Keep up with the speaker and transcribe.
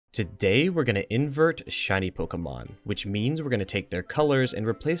Today, we're going to invert shiny Pokemon, which means we're going to take their colors and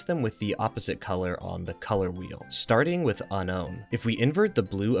replace them with the opposite color on the color wheel, starting with Unknown. If we invert the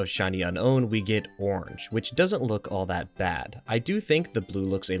blue of shiny Unknown, we get orange, which doesn't look all that bad. I do think the blue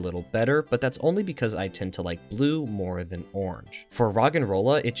looks a little better, but that's only because I tend to like blue more than orange. For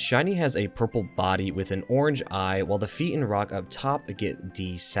Roggenrola, its shiny has a purple body with an orange eye, while the feet and rock up top get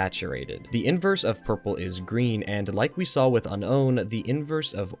desaturated. The inverse of purple is green, and like we saw with Unknown, the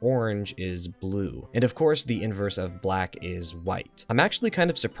inverse of orange is blue. And of course, the inverse of black is white. I'm actually kind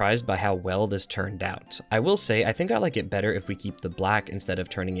of surprised by how well this turned out. I will say, I think I like it better if we keep the black instead of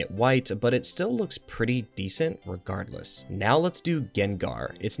turning it white, but it still looks pretty decent regardless. Now let's do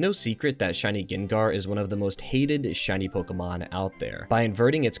Gengar. It's no secret that shiny Gengar is one of the most hated shiny Pokemon out there. By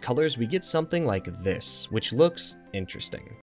inverting its colors, we get something like this, which looks interesting.